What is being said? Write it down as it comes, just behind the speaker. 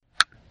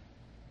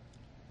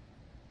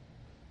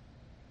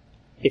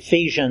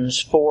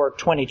Ephesians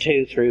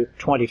 4:22 through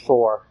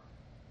 24.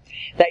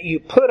 That you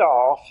put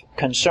off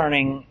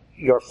concerning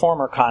your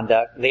former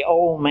conduct the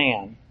old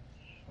man,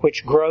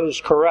 which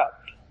grows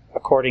corrupt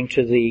according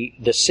to the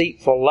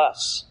deceitful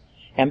lusts,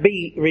 and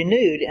be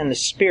renewed in the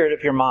spirit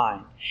of your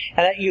mind,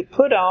 and that you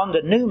put on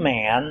the new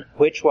man,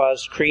 which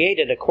was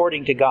created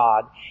according to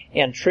God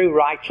in true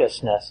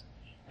righteousness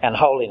and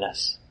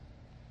holiness.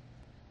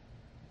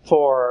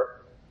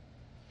 For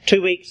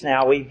 2 weeks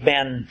now, we've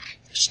been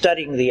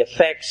studying the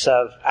effects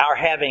of our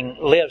having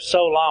lived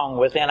so long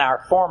within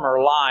our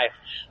former life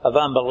of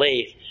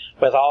unbelief,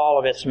 with all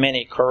of its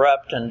many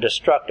corrupt and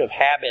destructive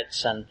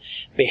habits and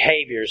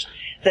behaviors,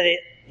 that it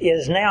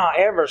is now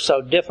ever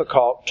so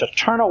difficult to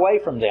turn away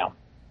from them,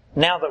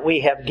 now that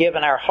we have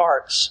given our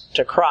hearts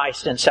to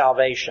Christ in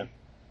salvation.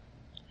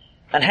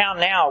 And how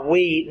now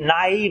we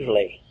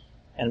naively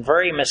and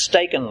very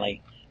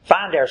mistakenly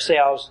find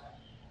ourselves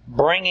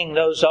bringing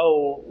those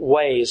old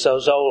ways,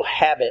 those old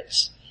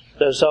habits,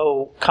 those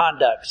old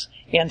conducts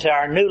into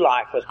our new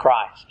life with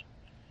Christ.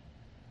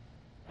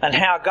 And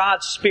how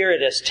God's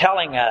Spirit is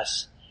telling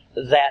us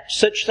that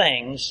such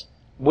things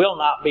will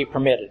not be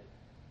permitted.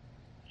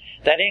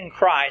 That in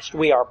Christ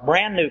we are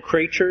brand new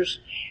creatures,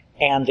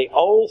 and the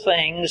old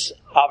things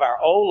of our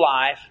old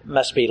life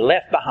must be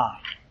left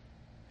behind,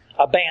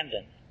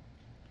 abandoned,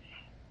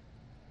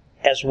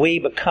 as we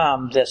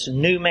become this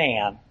new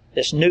man,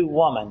 this new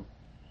woman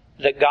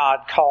that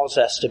God calls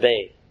us to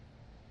be.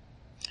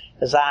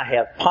 As I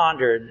have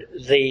pondered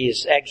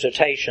these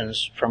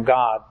exhortations from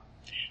God,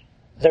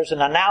 there's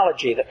an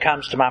analogy that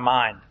comes to my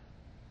mind.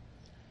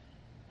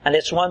 And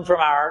it's one from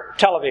our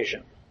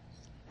television.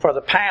 For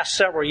the past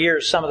several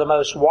years, some of the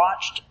most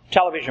watched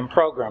television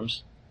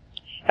programs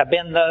have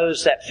been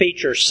those that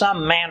feature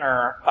some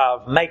manner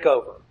of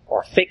makeover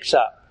or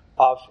fix-up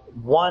of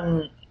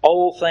one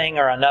old thing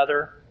or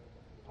another.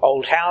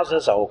 Old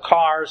houses, old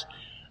cars,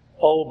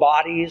 old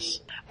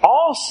bodies,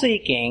 all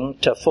seeking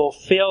to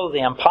fulfill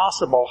the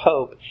impossible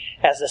hope,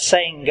 as the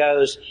saying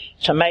goes,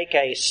 to make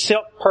a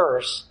silk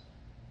purse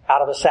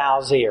out of a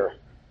sow's ear.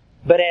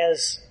 But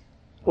as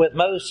with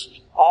most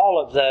all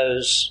of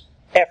those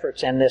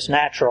efforts in this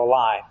natural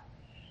life,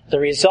 the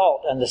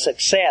result and the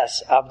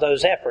success of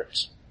those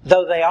efforts,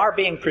 though they are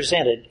being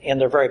presented in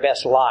their very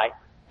best light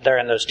there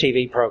in those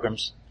TV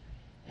programs,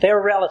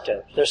 they're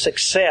relative. Their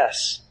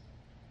success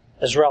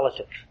is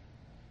relative.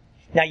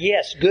 Now,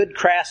 yes, good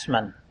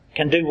craftsmen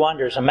can do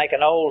wonders and make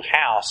an old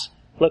house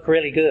look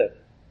really good.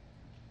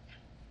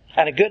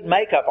 And a good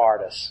makeup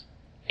artist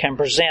can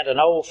present an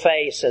old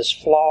face as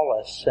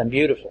flawless and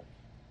beautiful.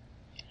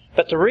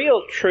 But the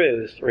real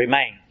truth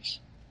remains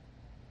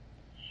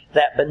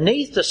that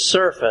beneath the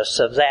surface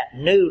of that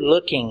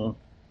new-looking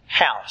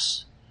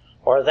house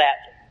or that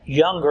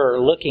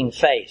younger-looking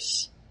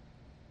face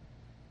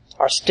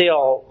are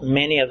still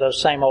many of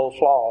those same old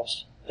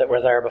flaws that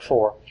were there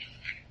before.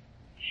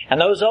 And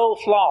those old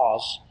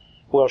flaws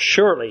will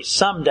surely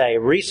someday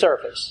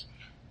resurface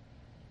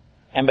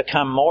and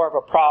become more of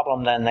a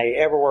problem than they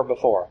ever were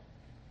before.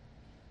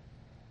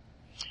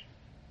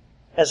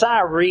 As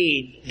I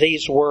read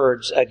these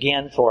words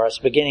again for us,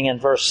 beginning in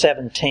verse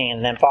 17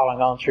 and then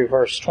following on through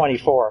verse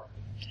 24,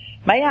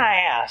 may I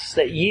ask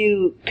that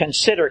you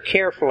consider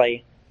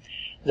carefully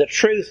the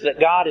truth that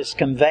God is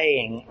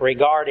conveying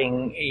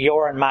regarding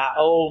your and my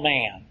old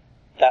man,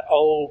 that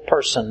old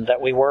person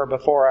that we were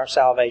before our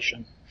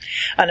salvation.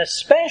 And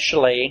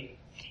especially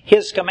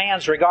His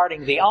commands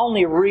regarding the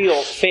only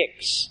real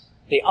fix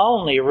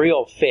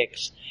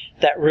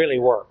that really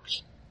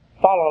works.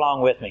 Follow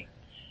along with me.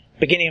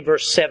 Beginning in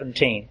verse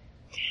 17.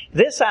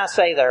 This I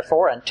say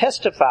therefore, and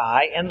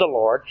testify in the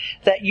Lord,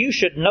 that you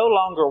should no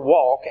longer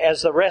walk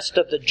as the rest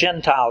of the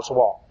Gentiles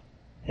walk.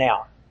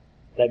 Now,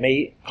 let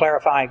me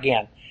clarify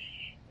again.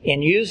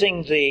 In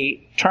using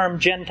the term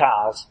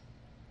Gentiles,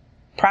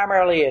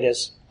 primarily it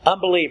is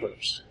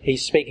unbelievers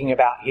he's speaking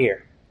about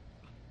here.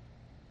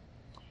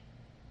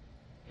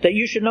 That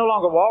you should no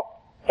longer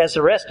walk as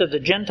the rest of the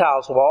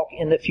Gentiles walk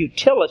in the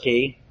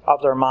futility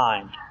of their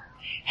mind,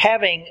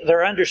 having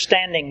their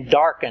understanding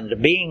darkened,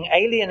 being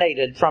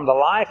alienated from the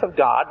life of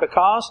God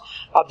because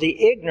of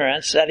the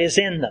ignorance that is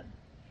in them,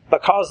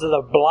 because of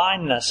the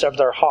blindness of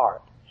their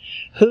heart,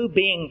 who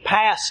being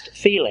past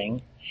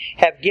feeling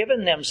have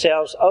given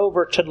themselves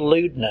over to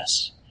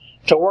lewdness,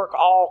 to work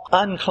all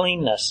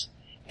uncleanness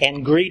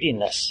and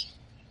greediness.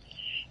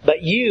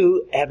 But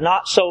you have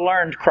not so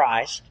learned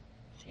Christ,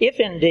 if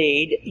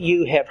indeed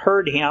you have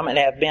heard Him and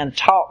have been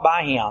taught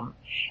by Him,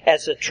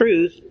 as the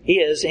truth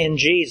is in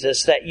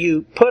Jesus, that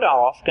you put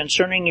off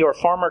concerning your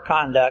former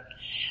conduct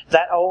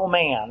that old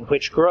man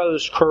which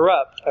grows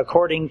corrupt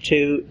according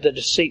to the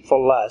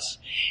deceitful lusts,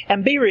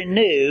 and be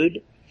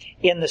renewed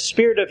in the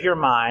spirit of your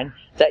mind,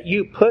 that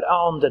you put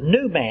on the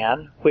new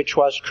man which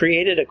was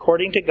created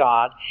according to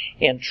God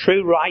in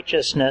true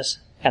righteousness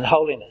and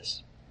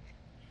holiness.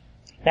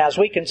 Now, as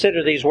we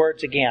consider these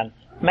words again,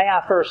 may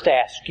I first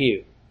ask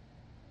you,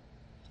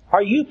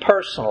 are you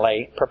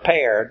personally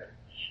prepared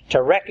to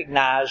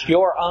recognize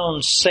your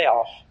own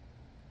self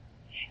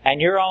and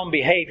your own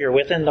behavior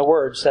within the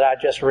words that I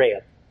just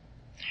read?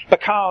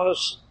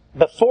 Because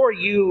before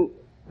you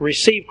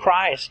received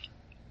Christ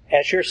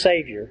as your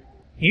Savior,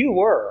 you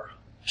were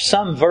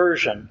some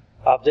version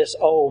of this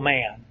old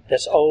man,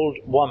 this old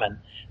woman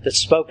that's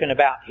spoken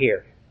about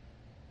here.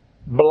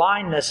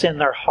 Blindness in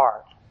their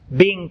heart,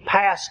 being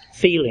past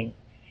feeling,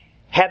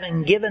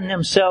 having given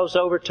themselves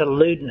over to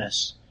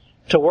lewdness,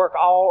 to work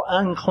all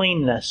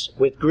uncleanness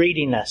with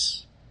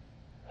greediness,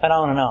 and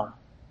on and on.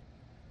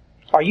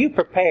 Are you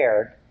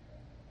prepared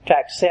to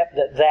accept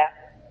that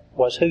that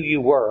was who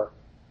you were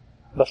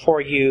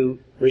before you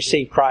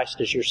received Christ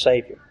as your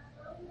Savior?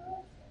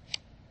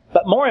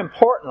 But more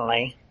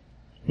importantly,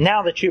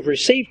 now that you've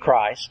received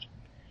Christ,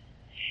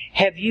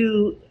 have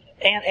you,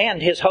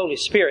 and His Holy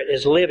Spirit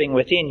is living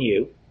within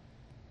you,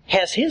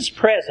 has His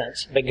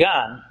presence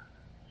begun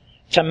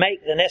to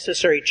make the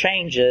necessary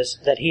changes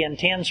that He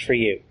intends for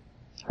you?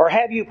 Or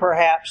have you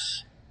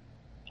perhaps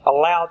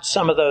allowed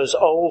some of those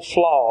old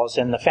flaws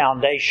in the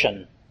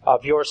foundation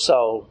of your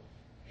soul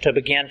to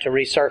begin to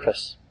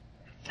resurface?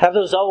 Have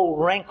those old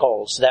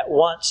wrinkles that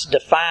once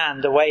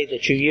defined the way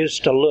that you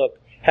used to look,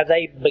 have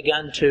they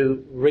begun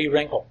to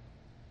re-wrinkle?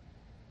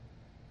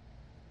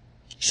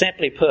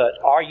 Simply put,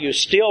 are you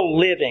still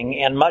living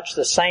in much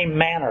the same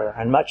manner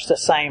and much the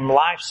same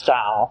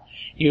lifestyle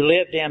you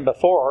lived in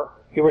before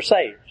you were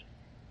saved?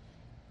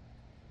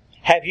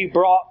 Have you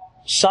brought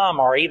some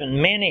or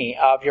even many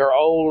of your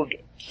old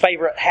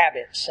favorite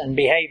habits and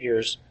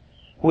behaviors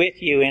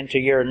with you into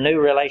your new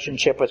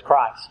relationship with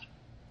Christ?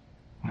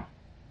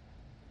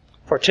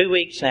 For 2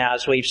 weeks now,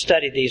 as we've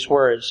studied these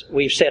words,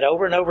 we've said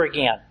over and over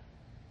again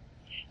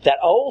that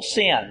old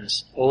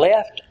sins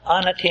left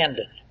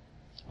unattended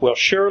will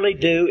surely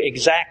do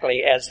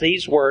exactly as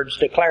these words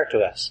declare to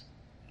us.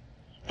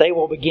 They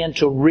will begin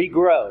to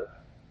regrow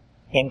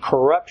in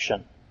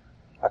corruption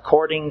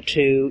according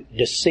to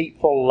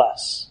deceitful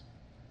lusts.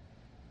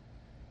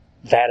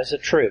 That is a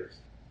truth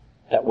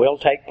that will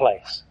take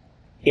place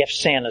if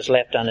sin is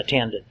left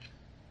unattended.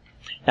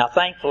 Now,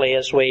 thankfully,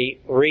 as we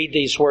read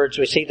these words,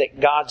 we see that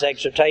God's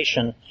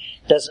exhortation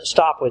doesn't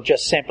stop with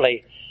just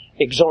simply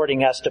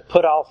exhorting us to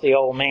put off the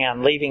old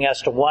man, leaving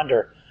us to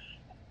wonder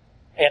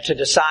and to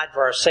decide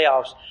for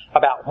ourselves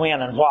about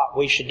when and what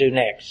we should do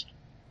next.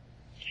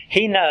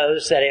 He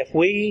knows that if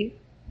we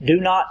do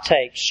not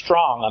take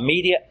strong,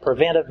 immediate,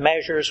 preventive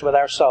measures with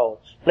our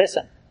soul,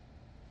 listen,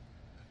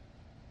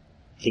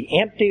 the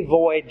empty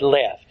void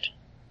left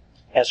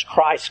as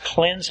Christ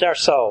cleansed our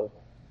soul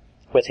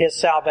with His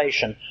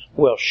salvation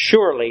will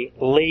surely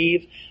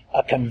leave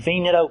a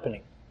convenient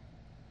opening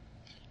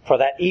for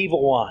that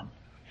evil one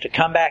to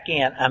come back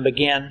in and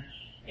begin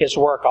his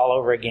work all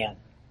over again.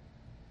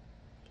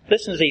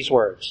 Listen to these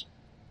words.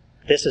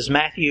 This is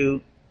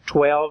Matthew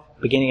 12,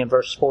 beginning in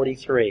verse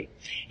 43.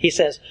 He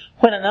says,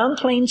 when an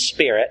unclean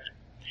spirit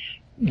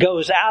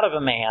goes out of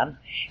a man,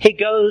 he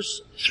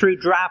goes through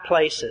dry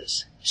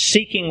places,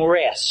 seeking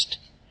rest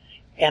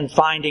and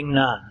finding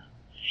none.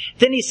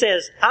 Then he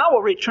says, I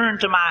will return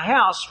to my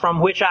house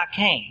from which I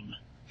came.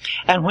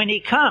 And when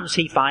he comes,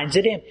 he finds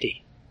it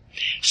empty,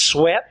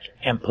 swept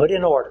and put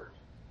in order.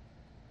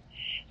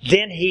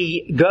 Then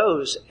he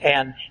goes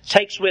and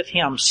takes with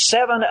him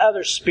 7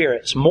 other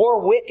spirits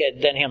more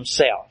wicked than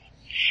himself.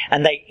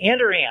 And they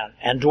enter in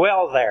and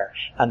dwell there.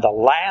 And the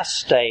last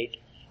state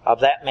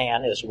of that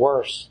man is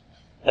worse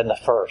than the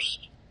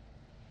first.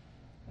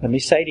 Let me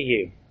say to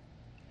you,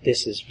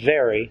 this is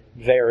very,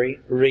 very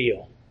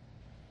real.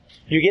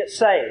 You get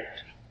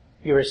saved.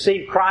 You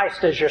receive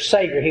Christ as your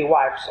Savior. He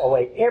wipes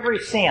away every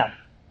sin.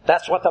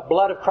 That's what the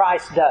blood of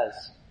Christ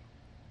does.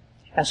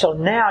 And so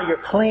now you're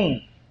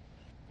clean.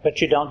 But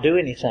you don't do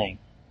anything.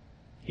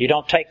 You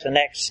don't take the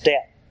next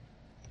step.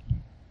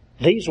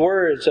 These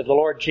words of the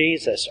Lord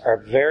Jesus are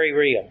very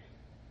real.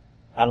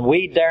 And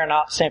we dare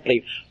not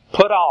simply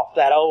put off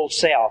that old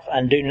self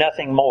and do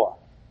nothing more.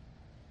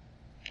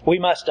 We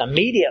must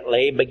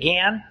immediately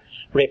begin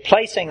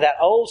replacing that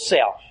old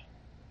self,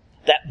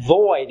 that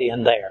void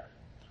in there,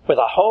 with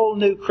a whole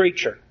new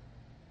creature.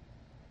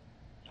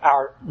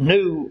 Our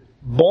new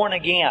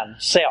born-again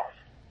self.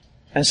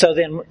 And so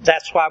then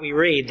that's why we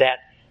read that,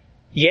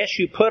 yes,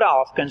 you put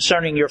off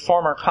concerning your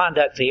former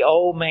conduct the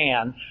old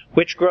man,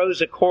 which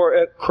grows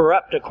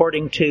corrupt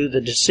according to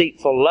the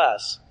deceitful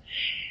lusts.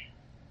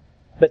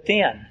 But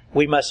then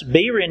we must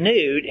be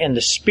renewed in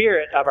the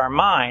spirit of our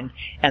mind,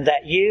 and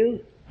that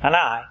you and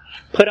I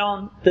put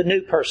on the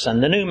new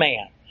person, the new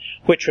man,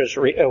 which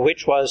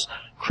was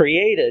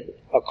created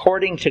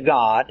according to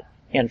God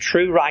in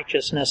true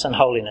righteousness and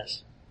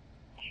holiness.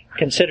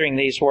 Considering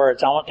these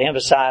words, I want to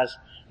emphasize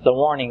the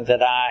warning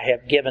that I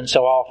have given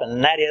so often,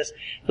 and that is,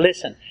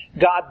 listen,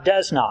 God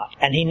does not,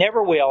 and He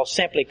never will,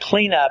 simply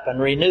clean up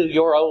and renew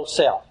your old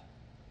self.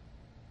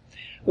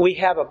 We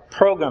have a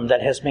program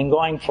that has been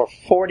going for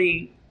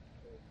 40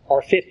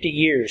 or 50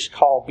 years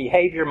called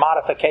behavior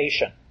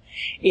modification.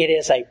 It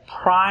is a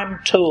prime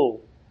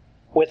tool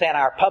within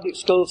our public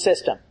school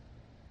system.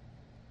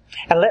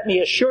 And let me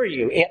assure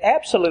you, it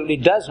absolutely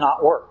does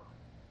not work.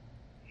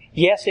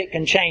 Yes, it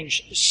can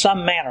change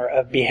some manner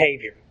of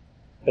behavior,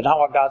 but not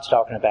what God's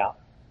talking about.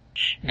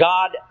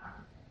 God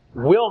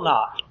will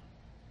not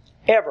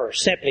ever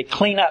simply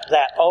clean up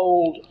that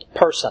old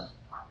person.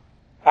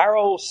 Our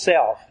old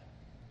self,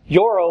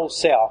 your old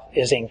self,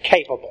 is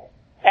incapable,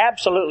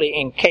 absolutely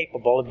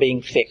incapable of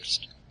being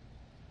fixed.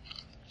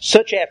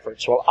 Such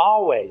efforts will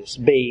always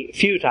be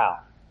futile,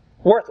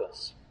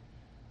 worthless,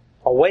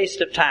 a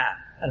waste of time.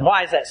 And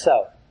why is that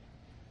so?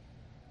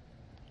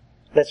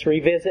 Let's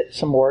revisit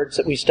some words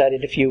that we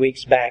studied a few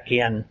weeks back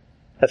in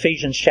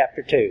Ephesians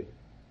chapter 2,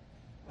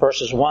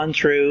 verses 1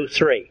 through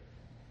 3.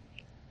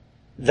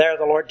 There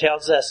the Lord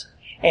tells us,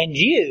 and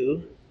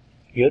you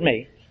and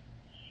me,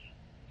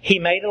 He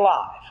made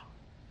alive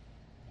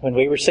when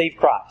we received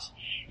Christ.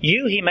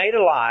 You He made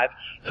alive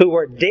who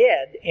were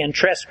dead in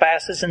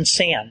trespasses and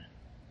sin.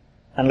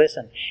 And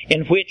listen,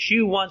 in which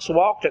you once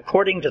walked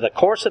according to the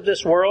course of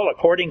this world,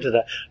 according to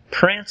the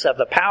prince of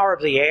the power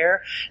of the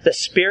air, the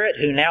spirit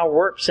who now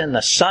works in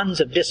the sons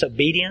of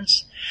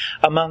disobedience,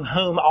 among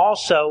whom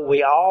also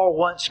we all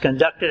once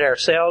conducted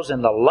ourselves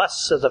in the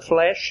lusts of the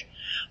flesh,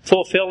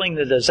 fulfilling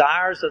the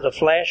desires of the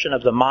flesh and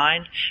of the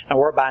mind, and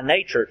were by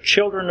nature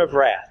children of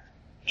wrath,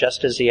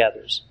 just as the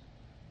others.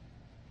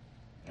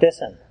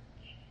 Listen,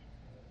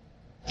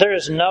 there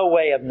is no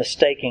way of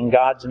mistaking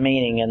God's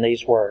meaning in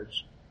these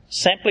words.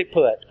 Simply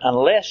put,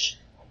 unless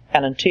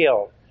and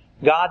until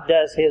God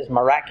does His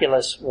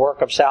miraculous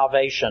work of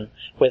salvation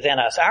within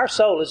us, our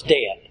soul is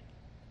dead.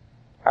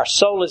 Our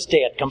soul is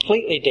dead,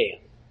 completely dead,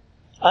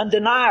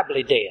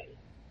 undeniably dead.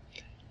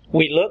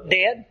 We look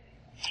dead,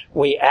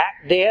 we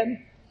act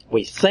dead,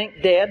 we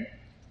think dead,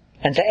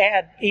 and to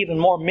add even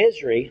more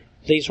misery,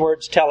 these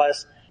words tell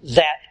us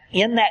that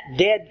in that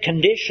dead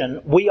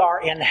condition we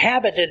are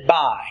inhabited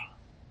by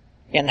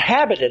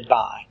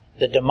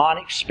the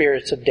demonic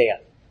spirits of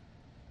death.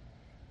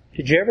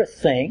 Did you ever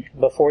think,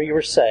 before you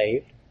were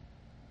saved,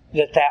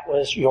 that that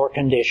was your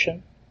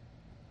condition?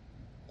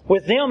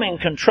 With them in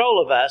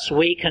control of us,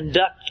 we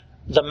conduct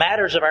the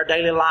matters of our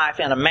daily life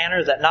in a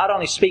manner that not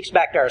only speaks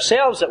back to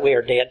ourselves that we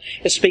are dead,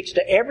 it speaks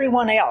to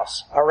everyone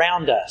else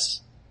around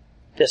us.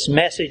 This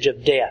message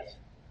of death.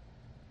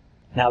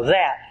 Now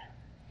that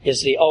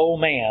is the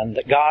old man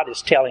that God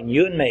is telling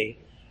you and me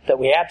that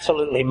we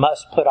absolutely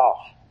must put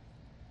off.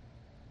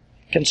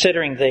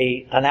 Considering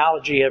the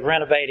analogy of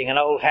renovating an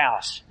old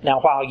house. Now,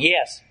 while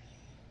yes,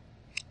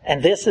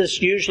 and this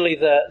is usually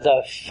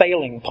the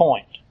failing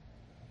point,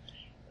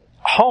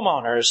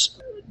 homeowners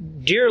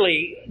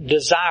dearly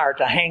desire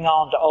to hang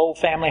on to old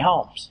family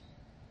homes.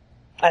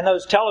 And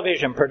those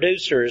television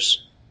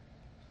producers,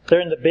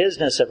 they're in the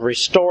business of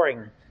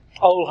restoring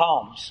old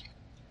homes.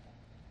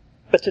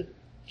 But the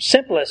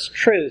simplest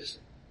truth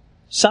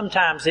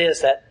sometimes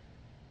is that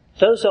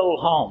those old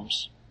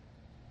homes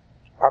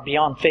are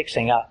beyond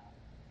fixing up.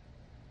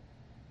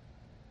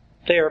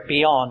 They are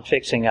beyond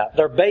fixing up.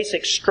 Their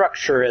basic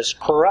structure is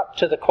corrupt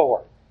to the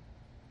core.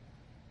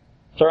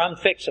 They're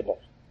unfixable.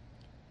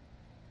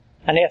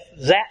 And if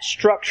that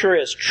structure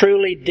is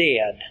truly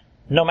dead,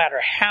 no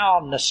matter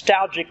how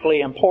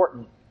nostalgically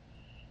important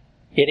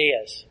it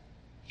is,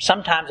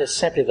 sometimes it's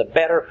simply the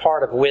better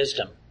part of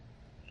wisdom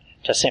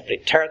to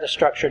simply tear the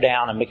structure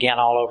down and begin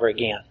all over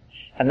again.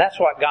 And that's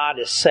what God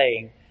is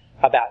saying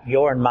about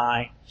your and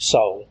my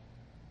soul.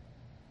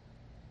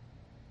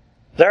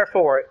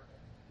 Therefore,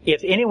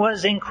 if anyone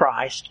is in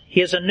Christ, he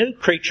is a new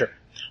creature.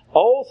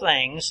 Old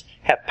things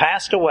have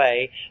passed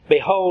away.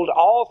 Behold,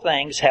 all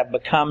things have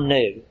become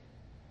new.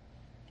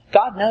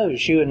 God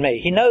knows you and me.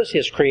 He knows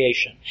His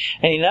creation.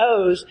 And He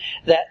knows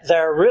that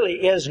there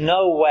really is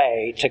no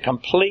way to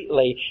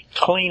completely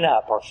clean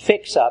up or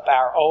fix up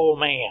our old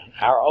man,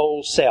 our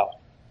old self.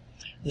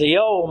 The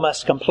old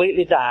must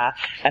completely die,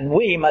 and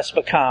we must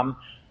become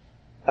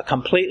a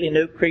completely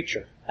new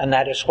creature. And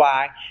that is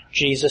why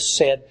Jesus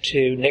said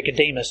to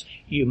Nicodemus,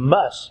 you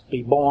must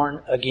be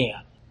born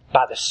again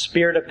by the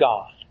Spirit of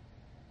God.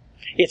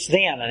 It's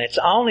then, and it's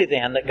only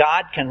then, that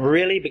God can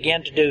really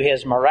begin to do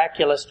His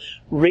miraculous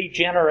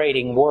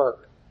regenerating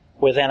work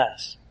within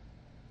us.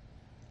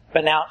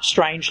 But now,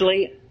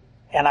 strangely,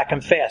 and I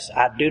confess,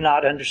 I do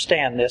not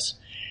understand this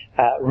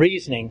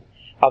reasoning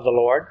of the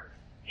Lord.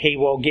 He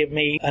will give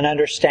me an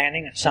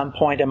understanding at some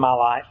point in my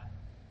life.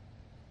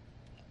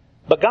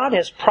 But God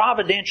has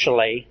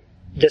providentially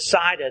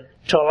decided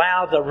to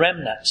allow the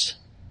remnants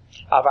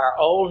of our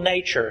old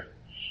nature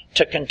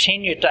to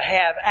continue to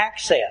have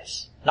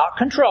access, not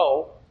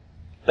control,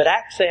 but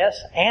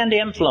access and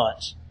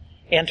influence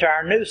into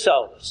our new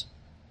souls.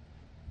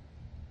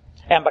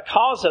 And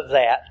because of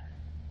that,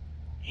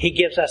 He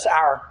gives us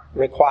our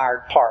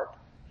required part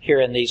here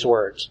in these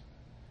words.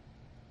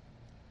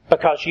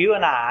 Because you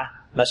and I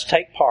must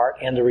take part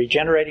in the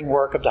regenerating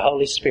work of the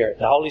Holy Spirit.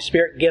 The Holy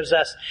Spirit gives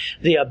us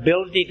the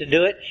ability to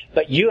do it,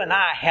 but you and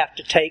I have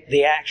to take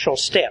the actual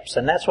steps.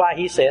 And that's why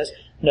He says,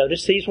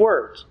 notice these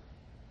words.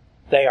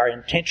 They are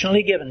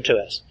intentionally given to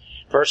us.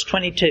 Verse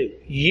 22,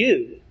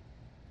 you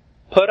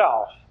put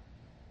off,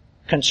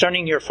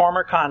 concerning your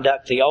former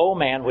conduct, the old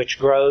man which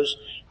grows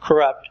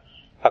corrupt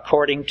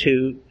according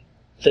to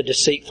the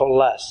deceitful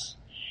lusts,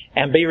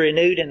 and be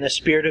renewed in the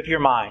spirit of your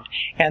mind,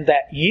 and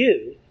that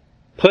you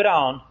put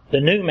on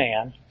the new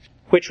man,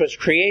 which was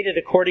created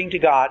according to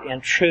God in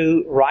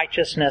true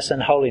righteousness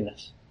and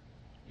holiness.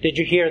 Did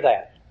you hear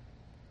that?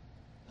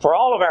 For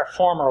all of our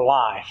former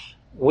life,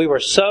 we were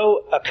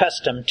so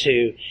accustomed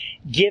to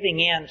giving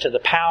in to the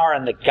power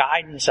and the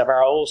guidance of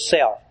our old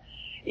self.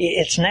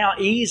 It's now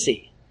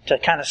easy to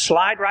kind of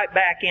slide right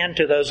back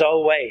into those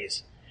old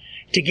ways,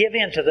 to give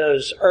in to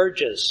those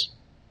urges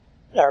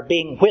that are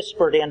being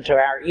whispered into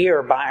our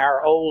ear by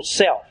our old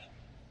self.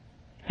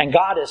 And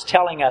God is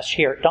telling us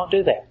here, don't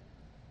do that.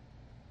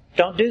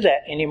 Don't do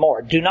that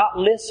anymore. Do not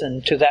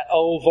listen to that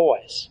old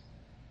voice.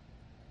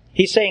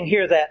 He's saying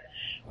here that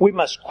we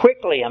must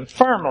quickly and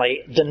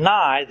firmly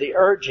deny the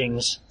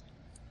urgings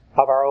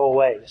of our old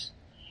ways,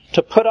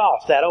 to put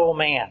off that old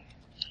man,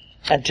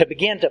 and to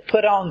begin to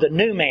put on the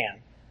new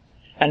man,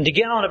 and to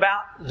get on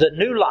about the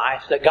new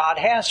life that God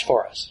has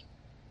for us.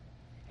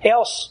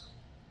 Else,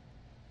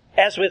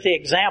 as with the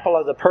example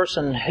of the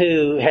person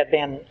who had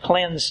been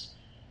cleansed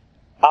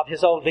of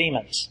his old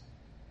demons,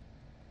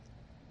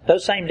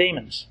 those same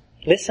demons,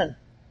 listen,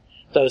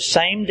 those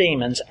same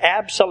demons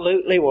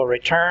absolutely will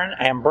return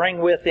and bring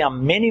with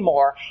them many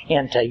more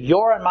into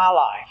your and my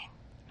life.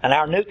 And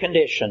our new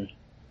condition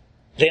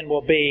then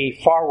will be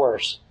far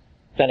worse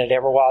than it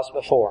ever was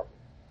before.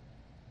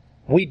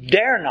 We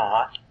dare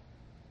not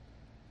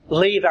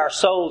leave our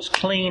souls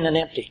clean and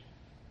empty.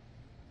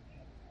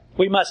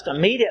 We must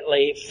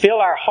immediately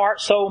fill our heart,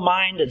 soul,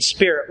 mind, and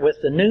spirit with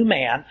the new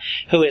man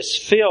who is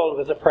filled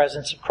with the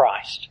presence of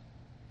Christ.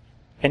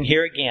 And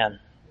here again,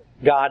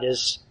 God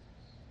is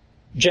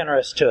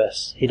generous to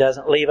us. He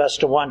doesn't leave us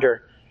to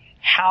wonder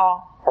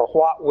how or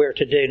what we're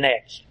to do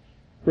next.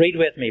 Read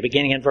with me,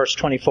 beginning in verse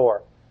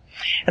 24.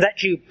 And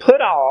that you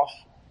put off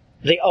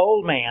the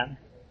old man,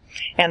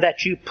 and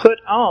that you put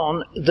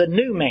on the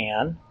new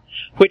man,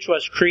 which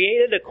was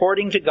created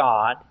according to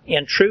God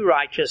in true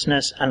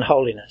righteousness and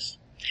holiness.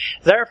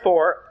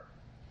 Therefore,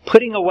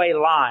 putting away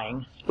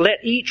lying,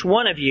 let each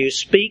one of you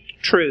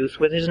speak truth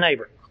with his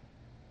neighbor.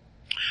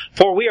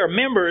 For we are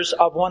members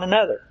of one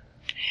another.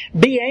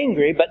 Be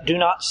angry, but do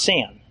not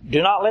sin.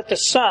 Do not let the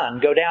sun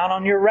go down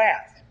on your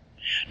wrath,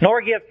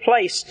 nor give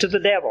place to the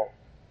devil.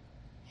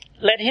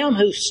 Let him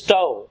who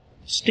stole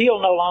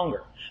steal no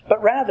longer,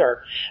 but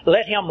rather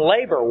let him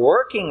labor,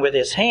 working with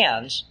his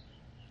hands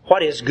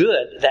what is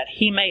good, that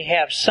he may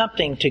have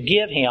something to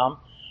give him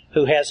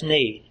who has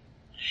need.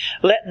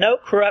 Let no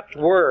corrupt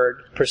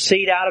word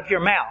proceed out of your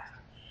mouth,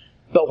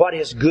 but what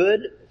is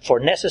good for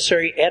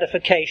necessary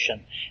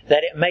edification,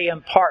 that it may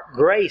impart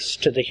grace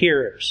to the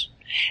hearers.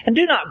 And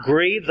do not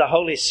grieve the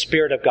Holy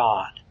Spirit of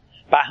God,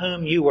 by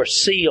whom you were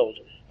sealed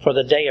for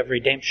the day of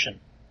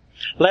redemption.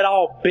 Let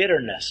all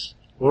bitterness,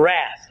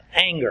 wrath,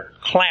 anger,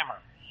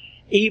 clamor,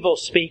 evil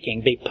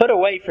speaking be put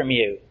away from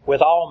you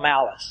with all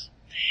malice.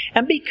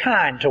 And be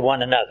kind to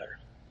one another,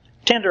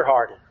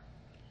 tender-hearted,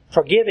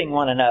 forgiving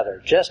one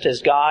another, just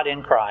as God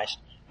in Christ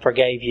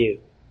forgave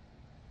you.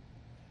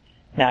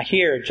 Now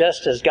here,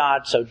 just as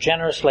God so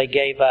generously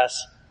gave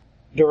us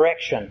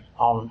direction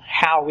on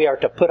how we are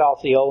to put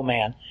off the old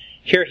man,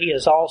 here He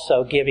is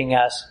also giving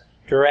us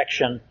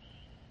direction,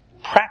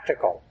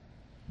 practical,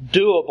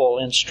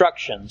 doable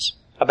instructions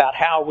about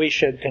how we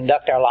should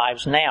conduct our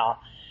lives now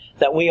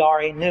that we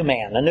are a new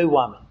man, a new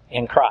woman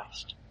in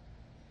Christ.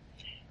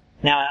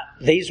 Now,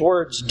 these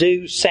words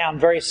do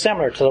sound very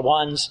similar to the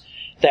ones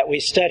that we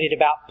studied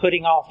about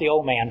putting off the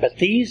old man, but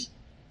these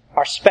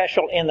are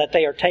special in that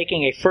they are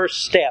taking a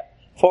first step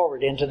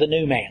forward into the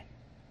new man.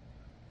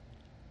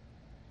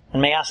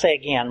 And may I say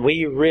again,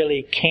 we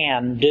really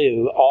can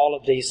do all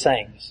of these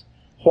things.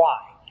 Why?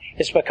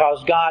 It's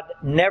because God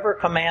never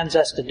commands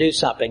us to do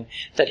something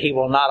that He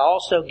will not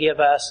also give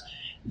us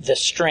the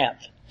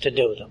strength to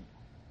do them.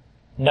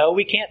 No,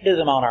 we can't do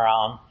them on our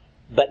own,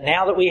 but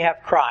now that we have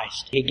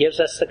Christ, He gives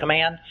us the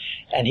command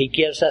and He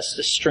gives us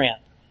the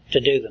strength to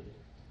do them.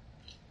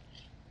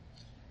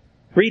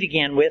 Read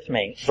again with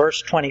me,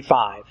 verse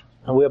 25.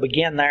 And we'll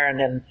begin there, and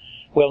then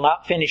we'll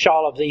not finish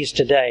all of these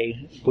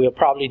today. We'll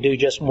probably do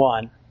just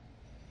one.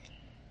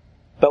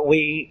 But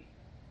we,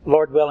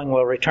 Lord willing,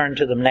 will return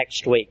to them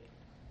next week.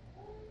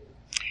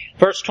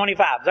 Verse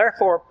 25,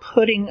 therefore,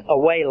 putting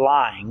away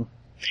lying,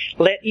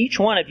 let each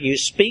one of you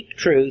speak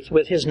truth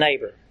with his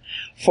neighbor,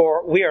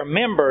 for we are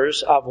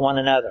members of one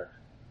another.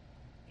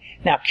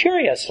 Now,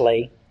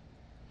 curiously,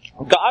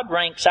 God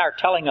ranks our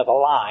telling of a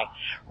lie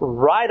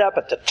right up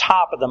at the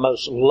top of the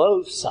most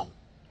loathsome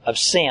of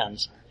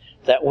sins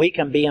that we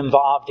can be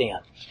involved in.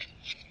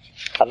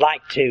 I'd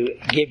like to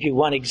give you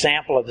one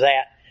example of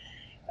that,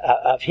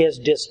 of His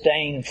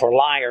disdain for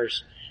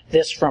liars.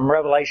 This from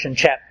Revelation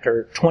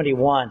chapter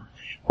 21,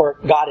 where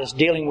God is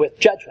dealing with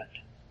judgment,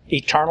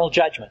 eternal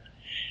judgment.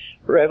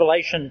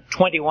 Revelation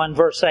 21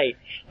 verse 8.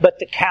 But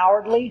the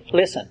cowardly,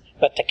 listen,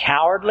 but the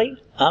cowardly,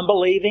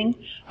 unbelieving,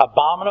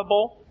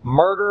 abominable,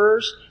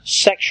 murderers,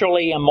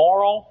 sexually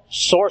immoral,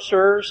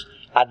 sorcerers,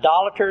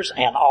 idolaters,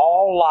 and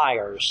all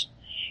liars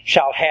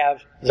shall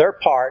have their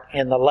part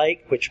in the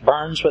lake which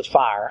burns with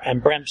fire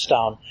and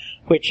brimstone,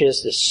 which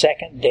is the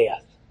second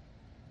death.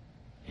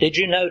 Did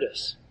you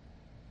notice?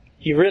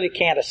 You really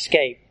can't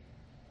escape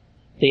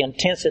the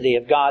intensity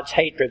of God's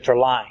hatred for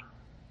lying.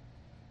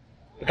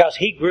 Because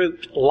He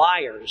grouped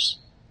liars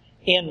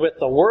in with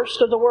the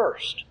worst of the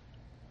worst.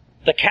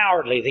 The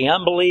cowardly, the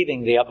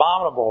unbelieving, the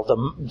abominable,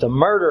 the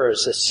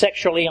murderers, the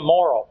sexually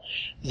immoral,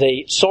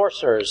 the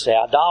sorcerers, the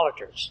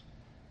idolaters.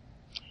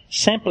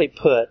 Simply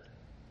put,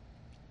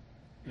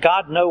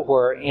 God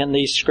nowhere in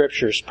these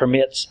scriptures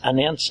permits an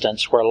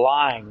instance where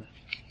lying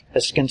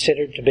is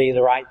considered to be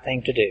the right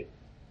thing to do.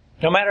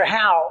 No matter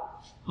how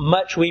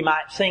much we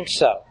might think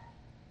so.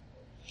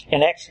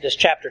 In Exodus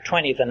chapter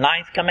 20, the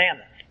 9th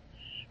commandment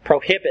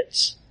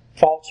prohibits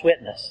false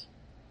witness,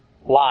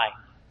 lying.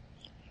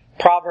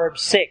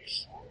 Proverbs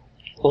 6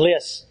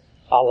 lists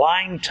a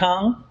lying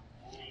tongue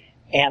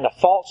and a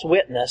false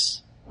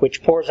witness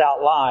which pours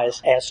out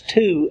lies as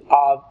 2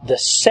 of the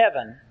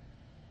 7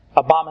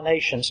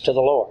 abominations to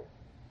the Lord.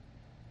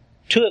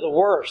 2 of the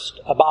worst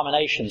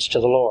abominations to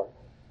the Lord.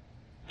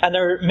 And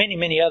there are many,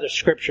 many other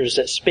scriptures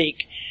that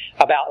speak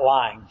about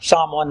lying.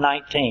 Psalm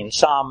 119,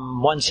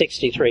 Psalm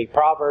 163,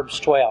 Proverbs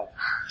 12,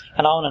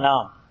 and on and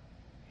on.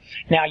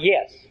 Now,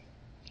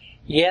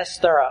 yes,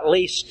 there are at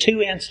least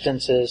 2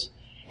 instances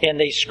in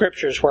these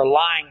scriptures where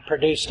lying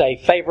produced a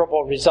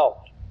favorable result.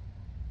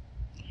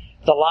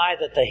 The lie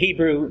that the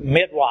Hebrew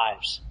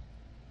midwives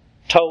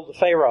told the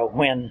Pharaoh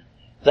when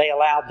they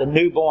allowed the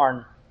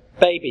newborn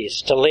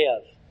babies to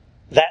live.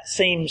 That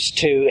seems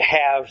to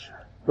have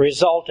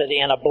resulted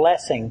in a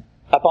blessing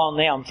upon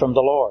them from the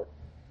Lord.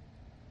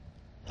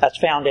 That's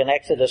found in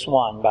Exodus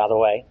 1, by the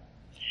way.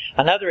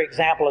 Another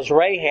example is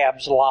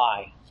Rahab's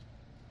lie,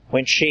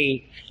 when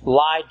she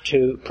lied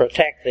to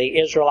protect the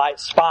Israelite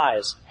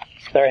spies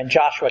there in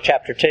Joshua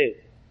chapter 2.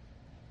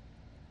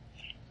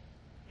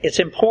 It's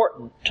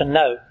important to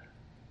note,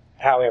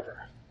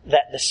 however,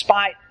 that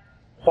despite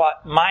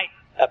what might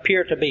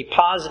appear to be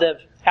positive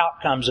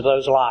outcomes of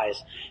those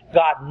lies,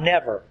 God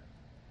never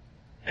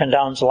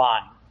condones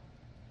lying.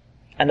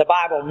 And the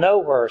Bible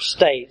nowhere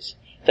states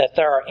that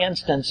there are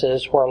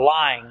instances where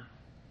lying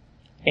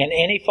in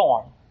any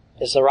form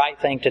is the right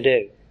thing to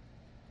do.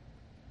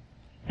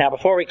 Now,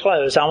 before we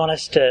close, I want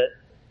us to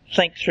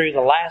think through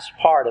the last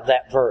part of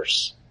that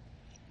verse.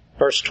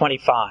 Verse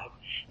 25.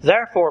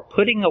 Therefore,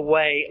 putting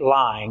away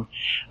lying,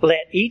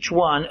 let each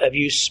one of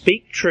you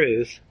speak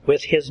truth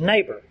with his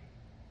neighbor.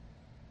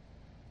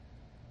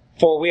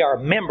 For we are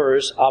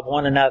members of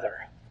one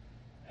another.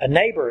 A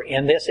neighbor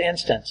in this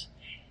instance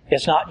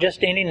is not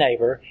just any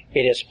neighbor,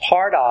 it is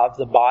part of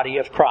the body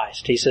of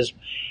Christ. He says,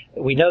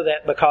 we know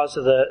that because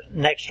of the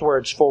next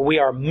words, for we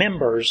are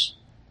members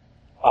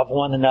of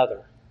one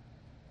another.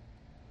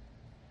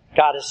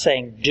 God is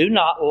saying, do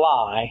not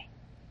lie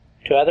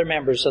to other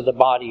members of the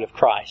body of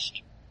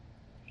Christ.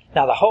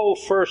 Now, the whole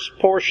first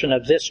portion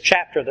of this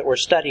chapter that we're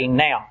studying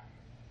now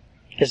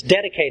is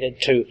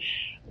dedicated to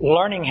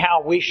learning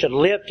how we should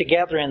live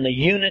together in the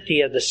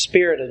unity of the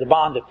Spirit of the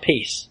bond of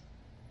peace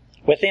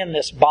within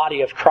this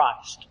body of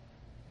Christ.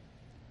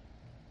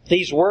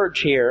 These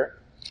words here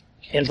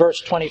in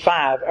verse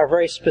 25 are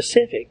very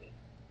specific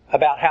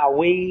about how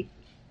we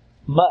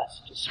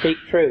must speak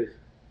truth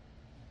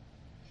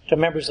to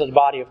members of the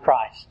body of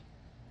Christ,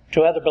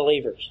 to other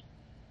believers.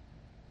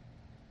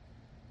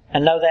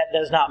 And no, that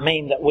does not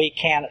mean that we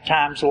can at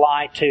times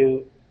lie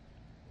to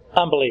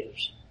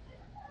unbelievers.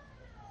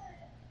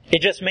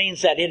 It just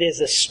means that it is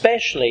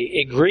especially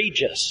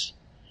egregious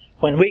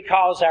when we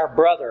cause our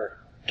brother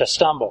to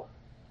stumble,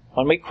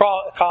 when we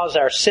cause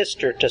our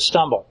sister to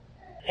stumble,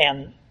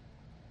 and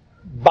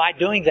by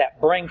doing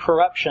that bring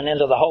corruption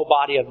into the whole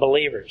body of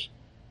believers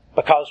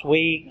because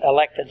we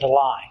elected to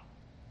lie.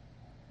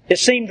 It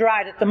seemed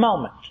right at the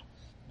moment,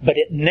 but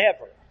it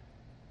never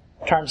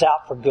turns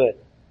out for good.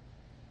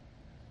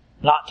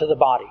 Not to the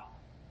body.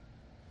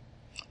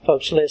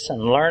 Folks, listen,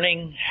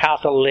 learning how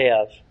to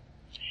live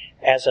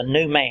as a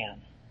new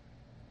man,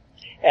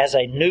 as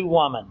a new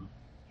woman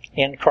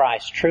in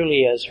Christ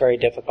truly is very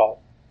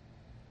difficult.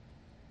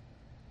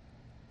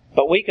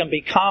 But we can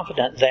be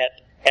confident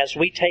that as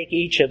we take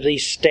each of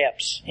these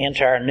steps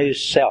into our new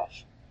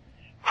self,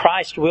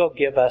 Christ will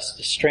give us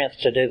the strength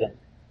to do them.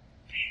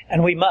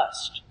 And we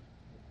must.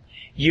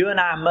 You and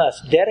I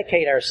must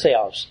dedicate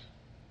ourselves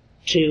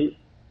to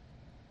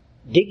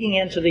digging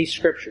into these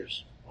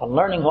scriptures and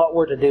learning what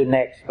we're to do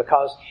next.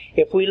 Because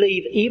if we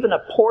leave even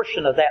a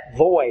portion of that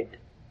void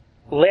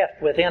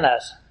left within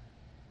us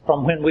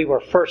from when we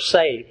were first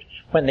saved,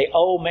 when the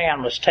old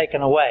man was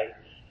taken away,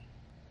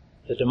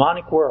 the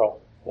demonic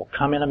world will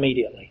come in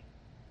immediately.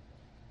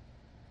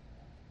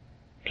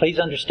 Please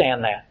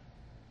understand that.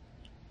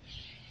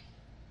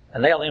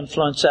 And they'll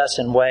influence us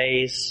in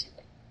ways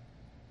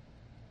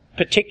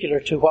particular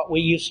to what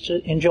we used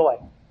to enjoy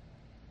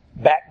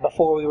back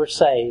before we were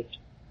saved,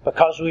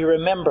 because we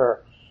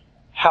remember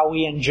how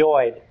we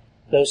enjoyed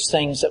those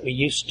things that we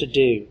used to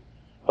do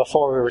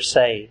before we were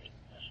saved.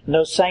 And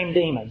those same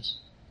demons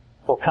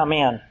will come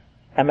in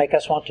and make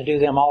us want to do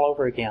them all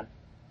over again.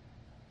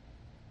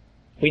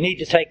 We need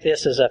to take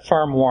this as a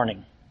firm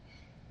warning.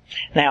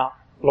 Now,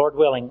 Lord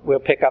willing, we'll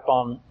pick up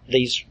on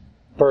these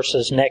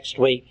verses next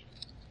week.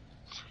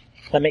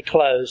 Let me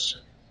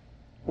close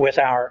with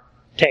our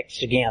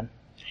text again.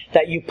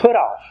 That you put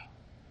off,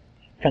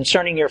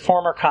 concerning your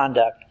former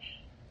conduct,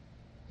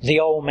 the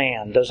old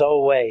man, those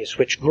old ways,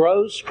 which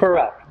grows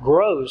corrupt,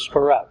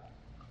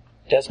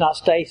 does not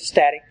stay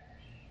static.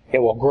 It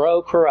will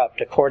grow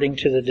corrupt according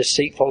to the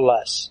deceitful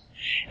lusts.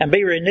 And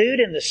be renewed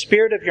in the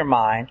spirit of your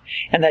mind,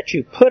 and that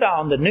you put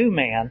on the new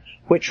man,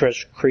 which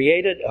was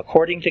created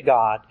according to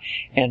God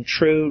in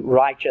true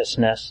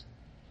righteousness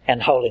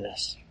and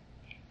holiness.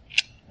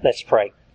 Let's pray.